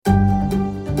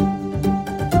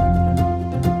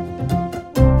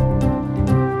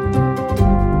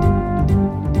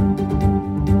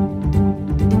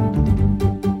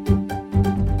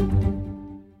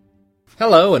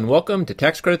Hello and welcome to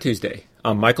Tax Credit Tuesday.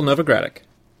 I'm Michael Novogradac.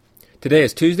 Today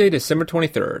is Tuesday, December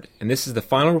 23rd, and this is the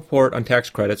final report on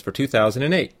tax credits for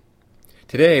 2008.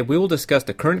 Today we will discuss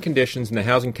the current conditions in the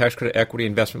housing tax credit equity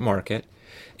investment market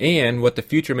and what the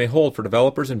future may hold for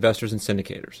developers, investors, and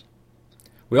syndicators.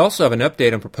 We also have an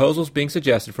update on proposals being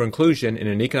suggested for inclusion in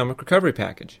an economic recovery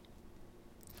package.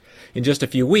 In just a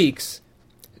few weeks,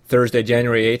 Thursday,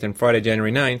 January 8th and Friday,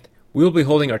 January 9th, we will be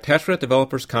holding our Tax Credit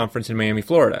Developers Conference in Miami,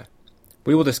 Florida.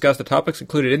 We will discuss the topics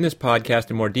included in this podcast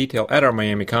in more detail at our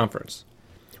Miami conference.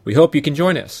 We hope you can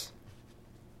join us.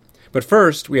 But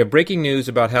first, we have breaking news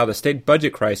about how the state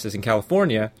budget crisis in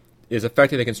California is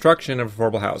affecting the construction of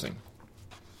affordable housing.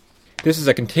 This is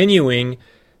a continuing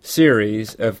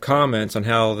series of comments on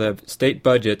how the state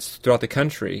budgets throughout the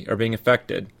country are being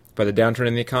affected by the downturn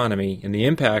in the economy and the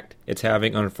impact it's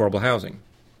having on affordable housing.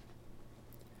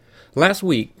 Last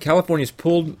week, California's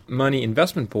Pooled Money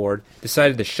Investment Board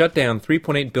decided to shut down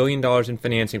 $3.8 billion in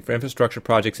financing for infrastructure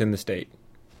projects in the state.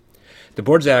 The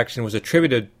board's action was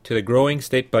attributed to the growing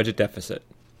state budget deficit.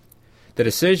 The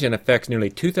decision affects nearly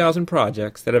 2,000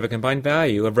 projects that have a combined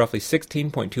value of roughly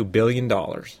 $16.2 billion.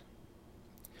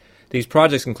 These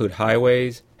projects include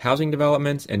highways, housing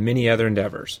developments, and many other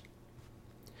endeavors.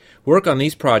 Work on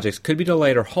these projects could be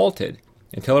delayed or halted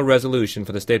until a resolution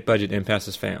for the state budget impasse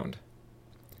is found.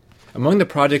 Among the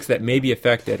projects that may be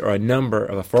affected are a number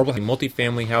of affordable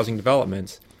multifamily housing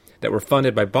developments that were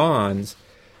funded by bonds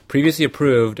previously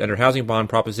approved under Housing Bond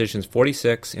Propositions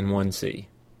 46 and 1C.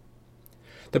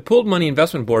 The Pooled Money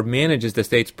Investment Board manages the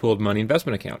state's Pooled Money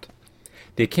Investment Account.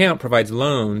 The account provides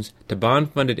loans to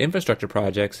bond-funded infrastructure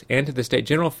projects and to the State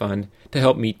General Fund to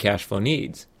help meet cash flow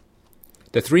needs.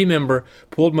 The three-member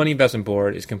Pooled Money Investment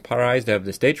Board is comprised of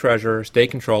the State Treasurer,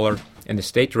 State Controller, and the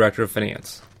State Director of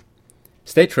Finance.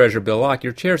 State Treasurer Bill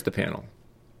Lockyer chairs the panel.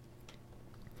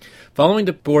 Following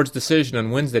the board's decision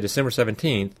on Wednesday, December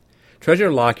 17th,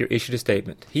 Treasurer Lockyer issued a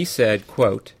statement. He said,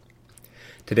 quote,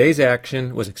 "Today's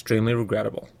action was extremely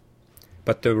regrettable,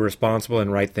 but the responsible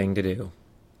and right thing to do.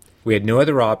 We had no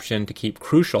other option to keep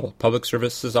crucial public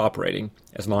services operating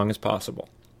as long as possible.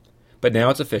 But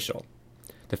now it's official.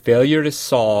 The failure to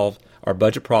solve our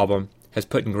budget problem has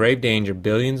put in grave danger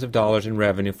billions of dollars in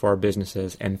revenue for our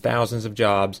businesses and thousands of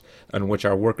jobs on which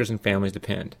our workers and families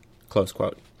depend." Close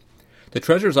quote. The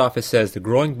Treasurer's Office says the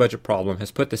growing budget problem has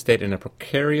put the state in a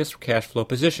precarious cash flow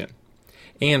position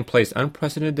and placed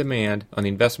unprecedented demand on the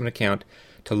investment account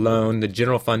to loan the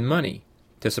general fund money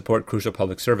to support crucial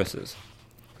public services.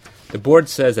 The board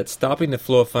says that stopping the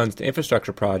flow of funds to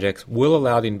infrastructure projects will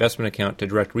allow the investment account to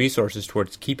direct resources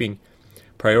towards keeping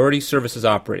priority services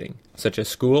operating, such as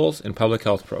schools and public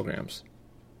health programs.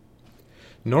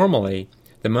 Normally,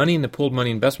 the money in the Pooled Money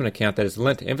Investment Account that is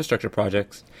lent to infrastructure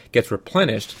projects gets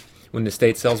replenished when the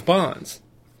state sells bonds.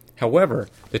 However,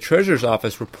 the Treasurer's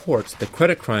Office reports the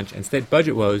credit crunch and state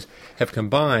budget woes have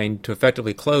combined to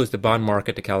effectively close the bond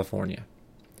market to California.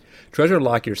 Treasurer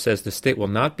Lockyer says the state will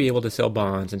not be able to sell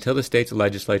bonds until the state's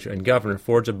legislature and governor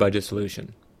forge a budget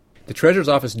solution. The Treasurer's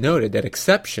Office noted that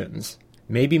exceptions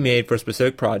may be made for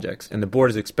specific projects, and the board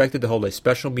is expected to hold a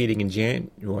special meeting in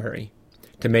January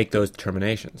to make those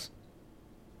determinations.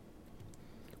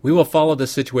 We will follow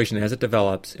this situation as it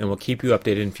develops and will keep you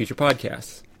updated in future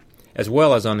podcasts, as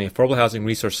well as on the Affordable Housing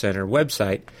Resource Center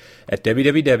website at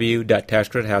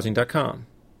www.taxcredithousing.com.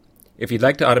 If you'd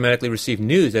like to automatically receive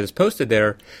news that is posted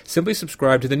there, simply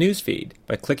subscribe to the news feed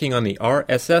by clicking on the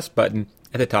RSS button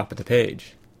at the top of the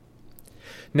page.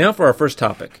 Now for our first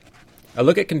topic, a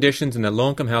look at conditions in the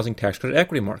low-income housing tax credit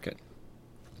equity market.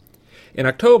 In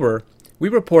October, we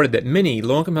reported that many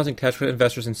low-income housing tax credit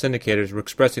investors and syndicators were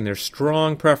expressing their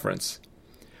strong preference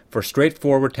for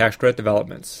straightforward tax credit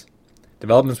developments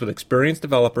with experienced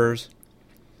developers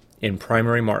in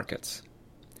primary markets.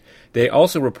 They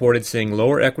also reported seeing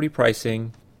lower equity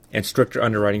pricing and stricter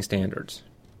underwriting standards.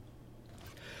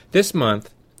 This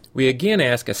month, we again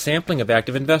ask a sampling of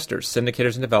active investors,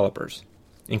 syndicators, and developers,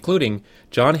 including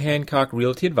John Hancock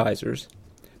Realty Advisors,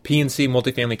 PNC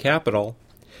Multifamily Capital,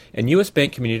 and U.S.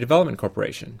 Bank Community Development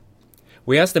Corporation.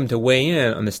 We asked them to weigh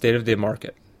in on the state of the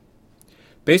market.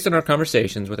 Based on our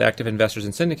conversations with active investors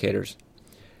and syndicators,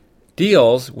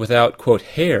 deals without, quote,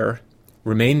 hair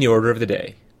remain the order of the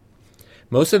day.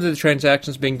 Most of the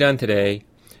transactions being done today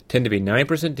tend to be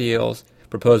 9% deals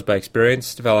proposed by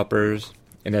experienced developers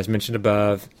and, as mentioned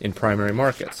above, in primary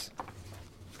markets.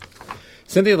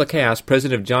 Cynthia Lacasse,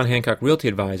 president of John Hancock Realty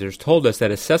Advisors, told us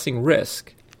that assessing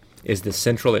risk is the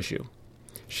central issue.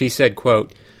 She said,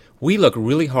 quote, "We look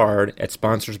really hard at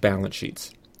sponsors' balance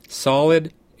sheets.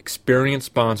 Solid, experienced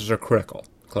sponsors are critical,"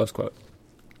 close quote.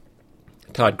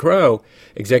 Todd Crow,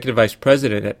 Executive Vice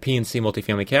President at PNC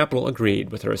Multifamily Capital,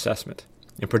 agreed with her assessment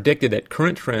and predicted that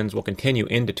current trends will continue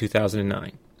into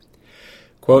 2009.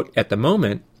 Quote, "At the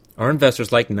moment, our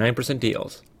investors like 9%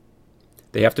 deals.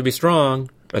 They have to be strong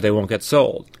or they won't get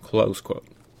sold," close quote.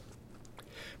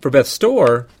 For Beth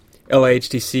Storr,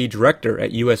 LIHTC Director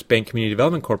at U.S. Bank Community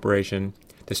Development Corporation,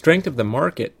 the strength of the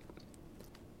market,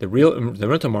 the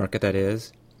rental market that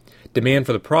is, demand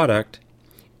for the product,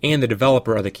 and the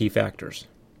developer are the key factors.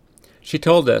 She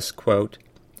told us, quote,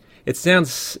 "It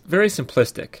sounds very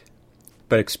simplistic,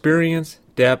 but experience,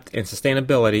 depth, and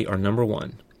sustainability are number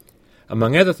one.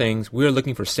 Among other things, we are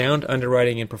looking for sound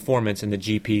underwriting and performance in the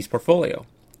GP's portfolio,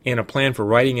 and a plan for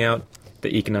riding out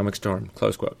the economic storm,"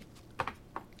 close quote.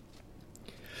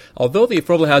 Although the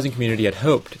affordable housing community had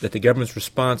hoped that the government's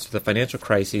response to the financial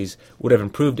crises would have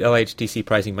improved LIHTC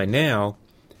pricing by now,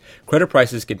 credit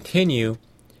prices continue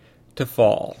to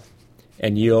fall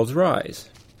and yields rise.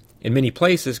 In many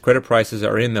places, credit prices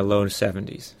are in the low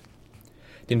 70s.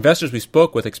 The investors we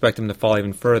spoke with expect them to fall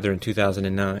even further in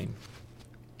 2009.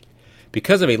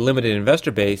 Because of a limited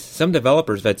investor base, some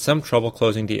developers have had some trouble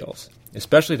closing deals,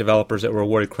 especially developers that were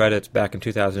awarded credits back in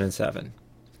 2007.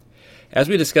 As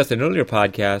we discussed in earlier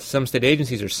podcasts, some state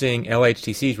agencies are seeing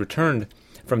LIHTCs returned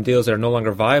from deals that are no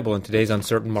longer viable in today's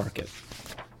uncertain market.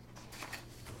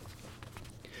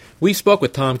 We spoke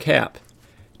with Tom Kapp,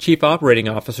 Chief Operating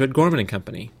Officer at Gorman &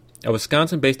 Company, a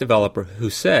Wisconsin-based developer who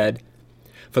said,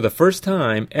 for the first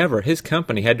time ever, his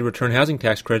company had to return housing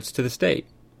tax credits to the state.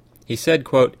 He said,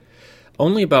 quote,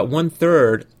 "Only about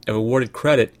 1/3 of awarded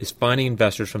credit is finding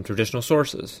investors from traditional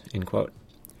sources," end quote.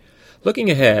 Looking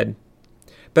ahead,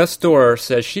 Beth Storr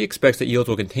says she expects that yields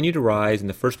will continue to rise in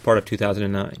the first part of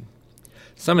 2009.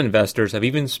 Some investors have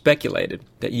even speculated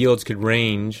that yields could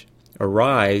range or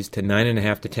rise to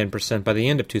 9.5% to 10% by the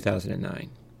end of 2009.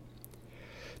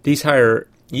 These higher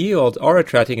yields are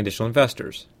attracting additional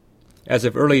investors. As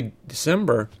of early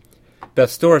December,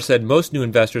 Beth Storr said most new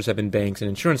investors have been banks and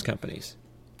insurance companies.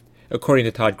 According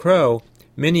to Todd Crow,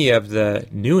 many of the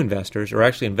new investors are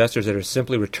actually investors that are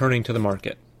simply returning to the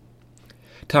market.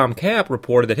 Tom Kapp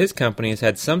reported that his company has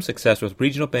had some success with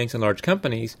regional banks and large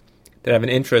companies that have an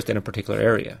interest in a particular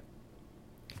area.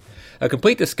 A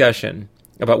complete discussion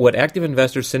about what active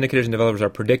investors, syndicators, and developers are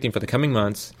predicting for the coming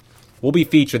months will be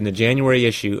featured in the January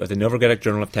issue of the Novogradac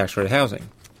Journal of Tax Credit Housing.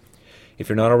 If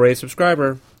you're not already a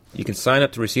subscriber, you can sign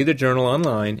up to receive the journal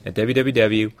online at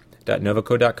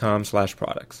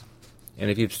www.novoco.com/products. And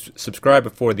if you've subscribed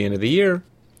before the end of the year,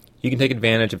 you can take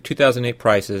advantage of 2008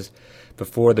 prices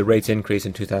before the rates increase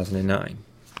in 2009.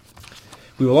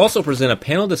 We will also present a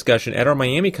panel discussion at our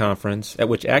Miami conference at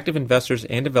which active investors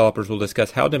and developers will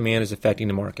discuss how demand is affecting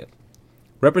the market.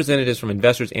 Representatives from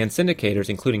investors and syndicators,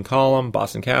 including Column,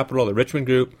 Boston Capital, the Richmond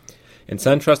Group, and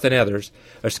SunTrust and others,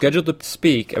 are scheduled to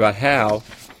speak about how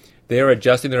they are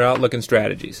adjusting their outlook and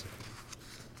strategies.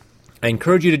 I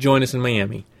encourage you to join us in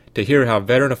Miami to hear how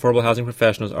veteran affordable housing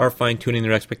professionals are fine-tuning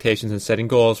their expectations and setting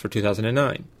goals for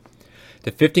 2009.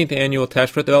 The 15th Annual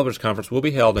Tax Credit Developers Conference will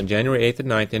be held on January 8th and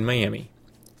 9th in Miami.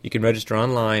 You can register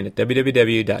online at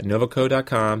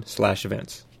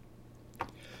www.novoco.com/events.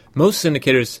 Most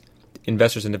syndicators,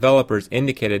 investors, and developers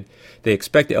indicated they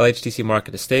expect the LIHTC market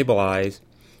to stabilize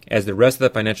as the rest of the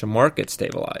financial markets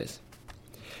stabilize.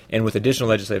 And with additional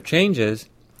legislative changes,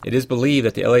 it is believed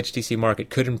that the LIHTC market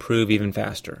could improve even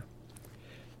faster.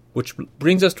 Which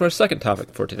brings us to our second topic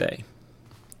for today.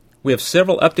 We have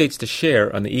several updates to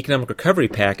share on the economic recovery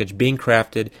package being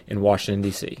crafted in Washington,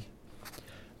 D.C.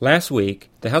 Last week,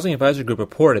 the Housing Advisory Group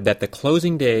reported that the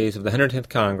closing days of the 110th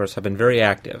Congress have been very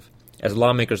active as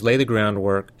lawmakers lay the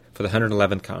groundwork for the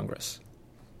 111th Congress.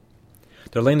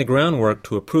 They're laying the groundwork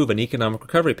to approve an economic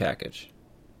recovery package.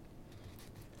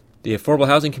 The affordable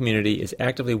housing community is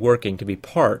actively working to be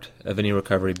part of any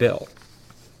recovery bill.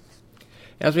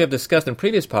 As we have discussed in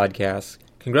previous podcasts,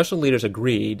 congressional leaders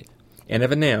agreed and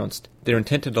have announced their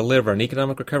intent to deliver an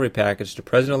economic recovery package to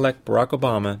President-elect Barack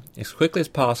Obama as quickly as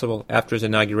possible after his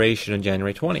inauguration on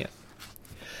January 20th.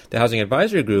 The Housing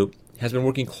Advisory Group has been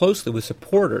working closely with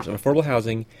supporters of affordable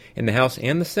housing in the House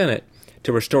and the Senate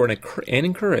to restore and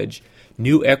encourage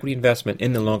new equity investment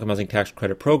in the low-income housing tax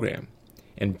credit program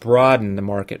and broaden the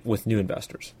market with new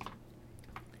investors.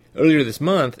 Earlier this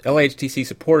month, LIHTC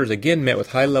supporters again met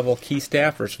with high-level key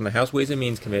staffers from the House Ways and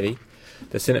Means Committee,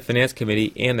 the Senate Finance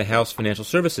Committee, and the House Financial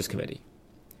Services Committee,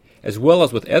 as well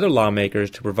as with other lawmakers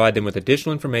to provide them with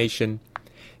additional information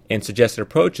and suggested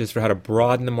approaches for how to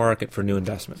broaden the market for new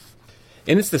investment.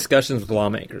 In its discussions with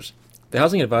lawmakers, the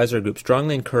Housing Advisory Group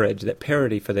strongly encouraged that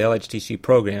parity for the LIHTC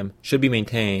program should be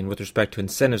maintained with respect to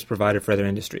incentives provided for other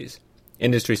industries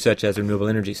such as the renewable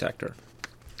energy sector.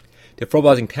 The Affordable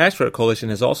Housing Tax Credit Coalition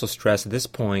has also stressed this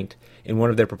point in one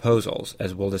of their proposals,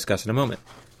 as we'll discuss in a moment.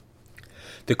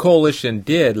 The coalition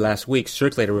did last week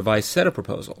circulate a revised set of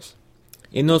proposals.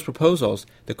 In those proposals,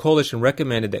 the coalition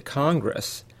recommended that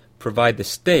Congress provide the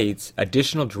states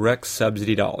additional direct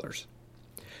subsidy dollars.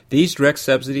 These direct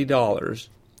subsidy dollars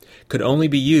could only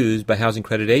be used by housing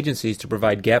credit agencies to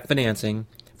provide gap financing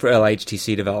for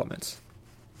LHTC developments.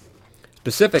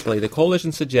 Specifically, the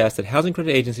coalition suggests that housing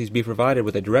credit agencies be provided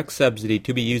with a direct subsidy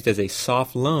to be used as a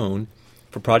soft loan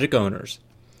for project owners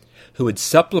who would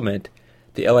supplement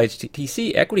the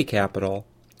LHTC equity capital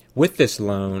with this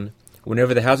loan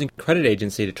whenever the housing credit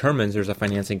agency determines there's a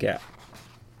financing gap.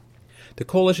 The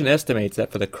coalition estimates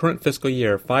that for the current fiscal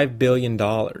year, $5 billion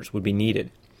would be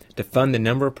needed to fund the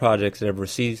number of projects that have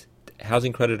received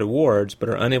housing credit awards but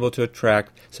are unable to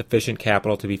attract sufficient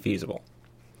capital to be feasible.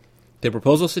 The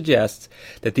proposal suggests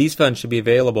that these funds should be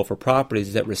available for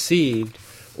properties that received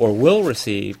or will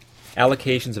receive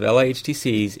allocations of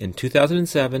LHTCs in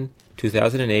 2007,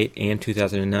 2008, and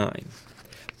 2009,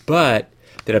 but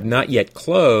that have not yet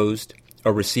closed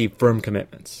or received firm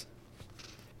commitments.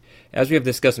 As we have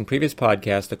discussed in previous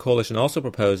podcasts, the coalition also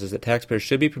proposes that taxpayers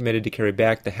should be permitted to carry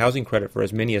back the housing credit for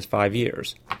as many as 5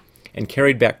 years, and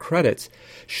carried back credits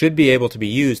should be able to be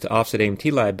used to offset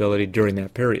AMT liability during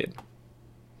that period.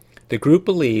 The group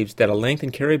believes that a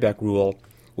lengthened carryback rule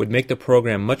would make the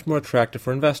program much more attractive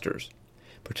for investors,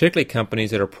 particularly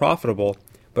companies that are profitable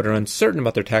but are uncertain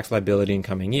about their tax liability in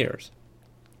coming years.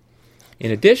 In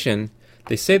addition,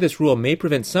 they say this rule may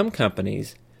prevent some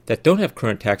companies that don't have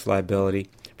current tax liability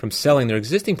from selling their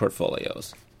existing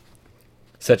portfolios.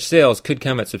 Such sales could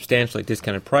come at substantially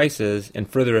discounted prices and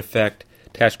further affect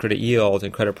tax credit yields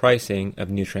and credit pricing of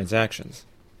new transactions.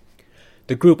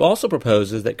 The group also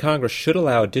proposes that Congress should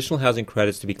allow additional housing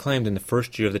credits to be claimed in the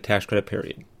first year of the tax credit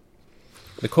period.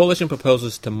 The coalition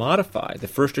proposes to modify the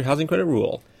first-year housing credit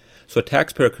rule so a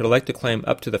taxpayer could elect to claim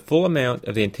up to the full amount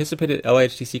of the anticipated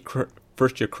LHTC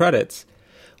first-year credits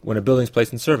when a building is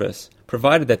placed in service,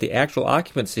 provided that the actual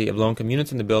occupancy of low-income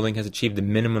units in the building has achieved the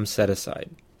minimum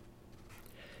set-aside.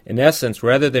 In essence,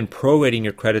 rather than prorating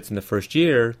your credits in the first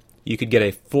year, you could get a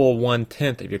full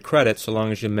 1/10 of your credits so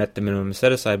long as you met the minimum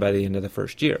set-aside by the end of the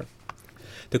first year.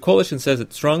 The coalition says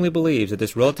it strongly believes that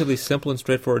this relatively simple and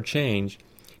straightforward change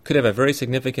could have a very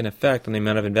significant effect on the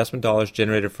amount of investment dollars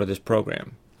generated for this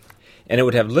program. And it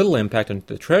would have little impact on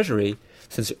the Treasury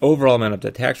since the overall amount of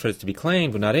the tax credits to be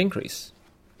claimed would not increase.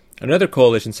 Another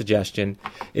coalition suggestion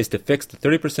is to fix the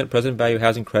 30% present value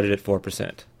housing credit at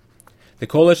 4%. The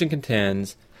coalition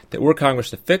contends that were Congress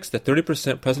to fix the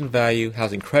 30% present value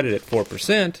housing credit at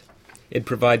 4%, it'd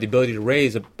provide the ability to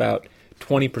raise about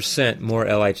 20% more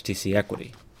LHTC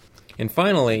equity. And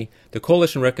finally, the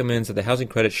coalition recommends that the housing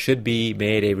credit should be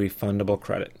made a refundable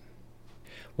credit.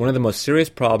 One of the most serious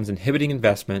problems inhibiting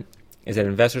investment is that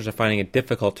investors are finding it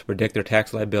difficult to predict their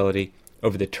tax liability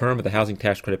over the term of the housing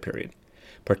tax credit period,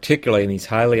 particularly in these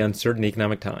highly uncertain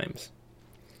economic times.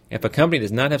 If a company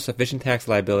does not have sufficient tax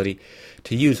liability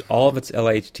to use all of its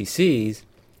LHTCs,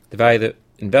 the value of the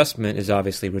investment is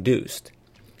obviously reduced,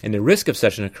 and the risk of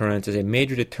such an occurrence is a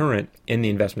major deterrent in the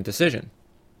investment decision.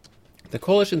 The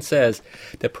coalition says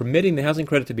that permitting the housing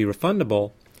credit to be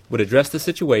refundable would address the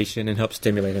situation and help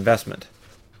stimulate investment.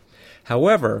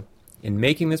 However, in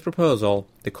making this proposal,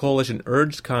 the coalition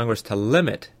urged Congress to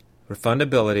limit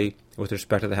refundability with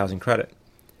respect to the housing credit.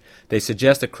 They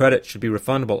suggest the credit should be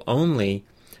refundable only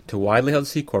to widely held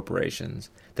C corporations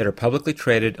that are publicly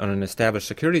traded on an established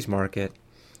securities market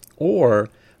or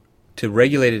to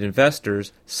regulated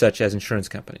investors such as insurance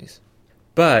companies,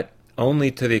 but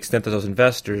only to the extent that those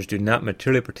investors do not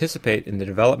materially participate in the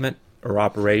development or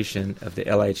operation of the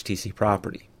LHTC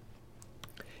property.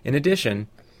 In addition,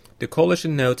 the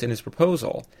coalition notes in its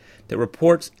proposal that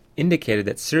reports indicated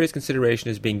that serious consideration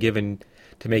is being given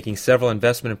to making several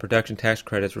investment and production tax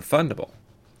credits refundable,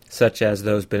 such as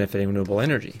those benefiting renewable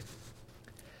energy.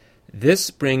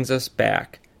 This brings us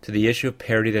back to the issue of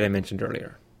parity that I mentioned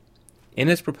earlier. In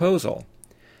its proposal,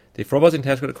 the Affordable Housing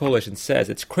Tax Credit Coalition says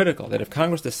it's critical that if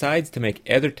Congress decides to make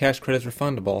other tax credits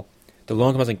refundable, the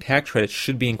low-income housing tax credits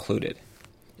should be included.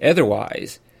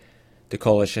 Otherwise, the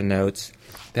coalition notes,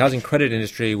 the housing credit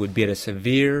industry would be at a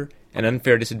severe and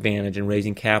unfair disadvantage in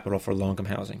raising capital for low-income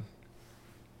housing.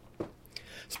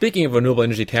 Speaking of renewable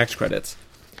energy tax credits,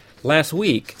 last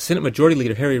week, Senate Majority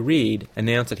Leader Harry Reid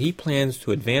announced that he plans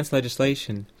to advance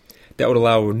legislation that would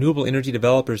allow renewable energy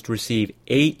developers to receive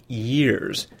 8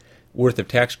 years' worth of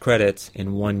tax credits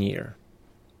in 1 year.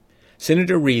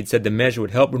 Senator Reid said the measure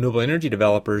would help renewable energy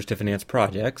developers to finance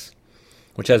projects,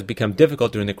 which has become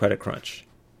difficult during the credit crunch.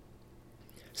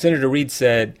 Senator Reid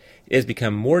said it has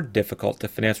become more difficult to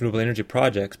finance renewable energy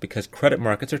projects because credit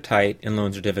markets are tight and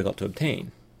loans are difficult to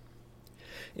obtain.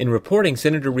 In reporting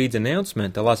Senator Reid's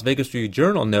announcement, the Las Vegas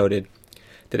Review-Journal noted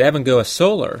that Abengoa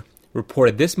Solar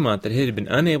reported this month that it had been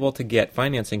unable to get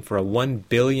financing for a $1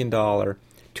 billion,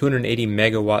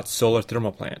 280-megawatt solar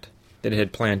thermal plant that it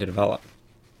had planned to develop.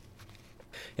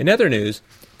 In other news,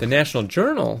 the National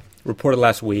Journal reported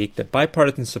last week that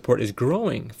bipartisan support is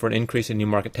growing for an increase in new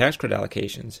market tax credit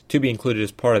allocations to be included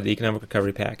as part of the economic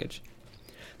recovery package.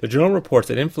 The Journal reports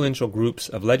that influential groups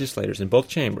of legislators in both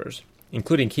chambers,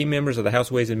 including key members of the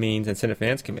House Ways and Means and Senate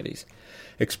Finance Committees,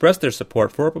 expressed their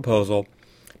support for a proposal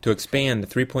to expand the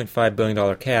 $3.5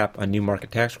 billion cap on new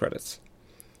market tax credits,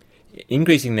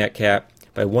 increasing that cap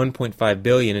by $1.5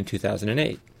 billion in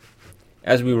 2008.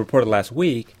 As we reported last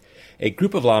week, a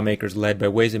group of lawmakers led by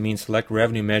Ways and Means Select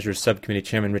Revenue Measures Subcommittee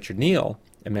Chairman Richard Neal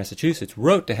of Massachusetts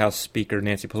wrote to House Speaker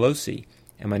Nancy Pelosi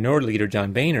and Minority Leader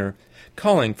John Boehner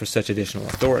calling for such additional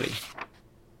authority.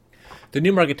 The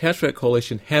New Market Tax Credit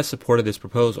Coalition has supported this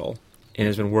proposal and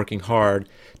has been working hard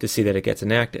to see that it gets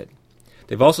enacted.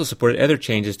 They've also supported other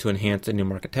changes to enhance the new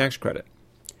market tax credit.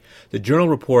 The Journal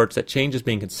reports that changes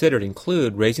being considered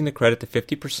include raising the credit to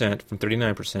 50% from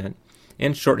 39%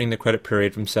 and shortening the credit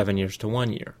period from 7 years to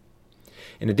 1 year.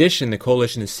 In addition, the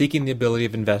coalition is seeking the ability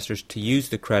of investors to use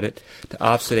the credit to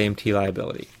offset AMT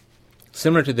liability,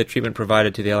 similar to the treatment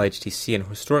provided to the LHTC and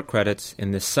historic credits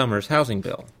in this summer's housing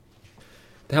bill.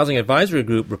 The Housing Advisory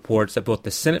Group reports that both the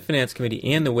Senate Finance Committee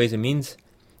and the Ways and Means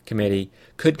Committee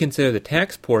could consider the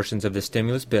tax portions of the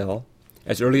stimulus bill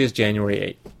as early as January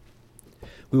 8.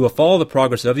 We will follow the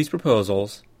progress of these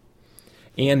proposals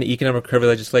and the economic recovery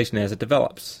legislation as it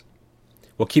develops.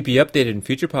 We'll keep you updated in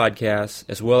future podcasts,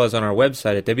 as well as on our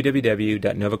website at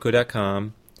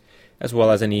www.novaco.com, as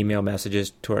well as in email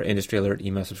messages to our Industry Alert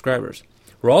email subscribers.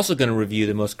 We're also going to review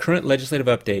the most current legislative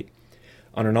update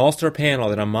on an all-star panel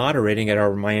that I'm moderating at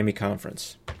our Miami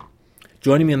conference.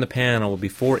 Joining me on the panel will be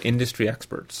 4 industry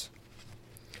experts.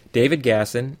 David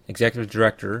Gasson, Executive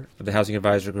Director of the Housing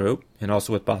Advisory Group and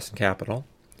also with Boston Capital.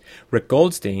 Rick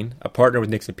Goldstein, a partner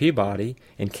with Nixon Peabody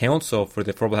and counsel for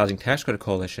the Affordable Housing Tax Credit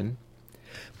Coalition.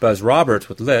 Buzz Roberts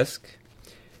with LISC,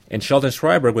 and Sheldon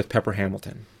Schreiber with Pepper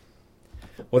Hamilton.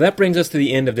 Well, that brings us to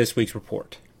the end of this week's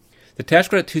report. The Tax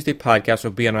Credit Tuesday podcast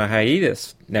will be on a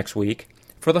hiatus next week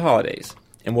for the holidays,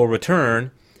 and will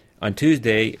return on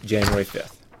Tuesday, January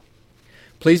 5th.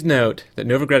 Please note that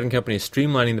Novograd & Company is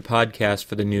streamlining the podcast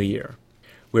for the new year.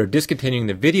 We are discontinuing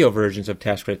the video versions of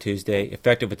Tax Credit Tuesday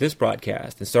effective with this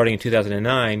broadcast, and starting in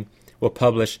 2009, we'll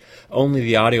publish only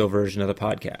the audio version of the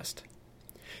podcast.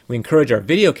 We encourage our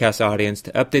videocast audience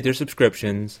to update their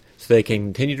subscriptions so they can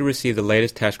continue to receive the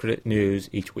latest tax credit news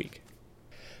each week.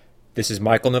 This is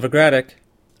Michael Novogradic.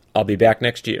 I'll be back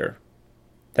next year.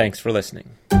 Thanks for listening.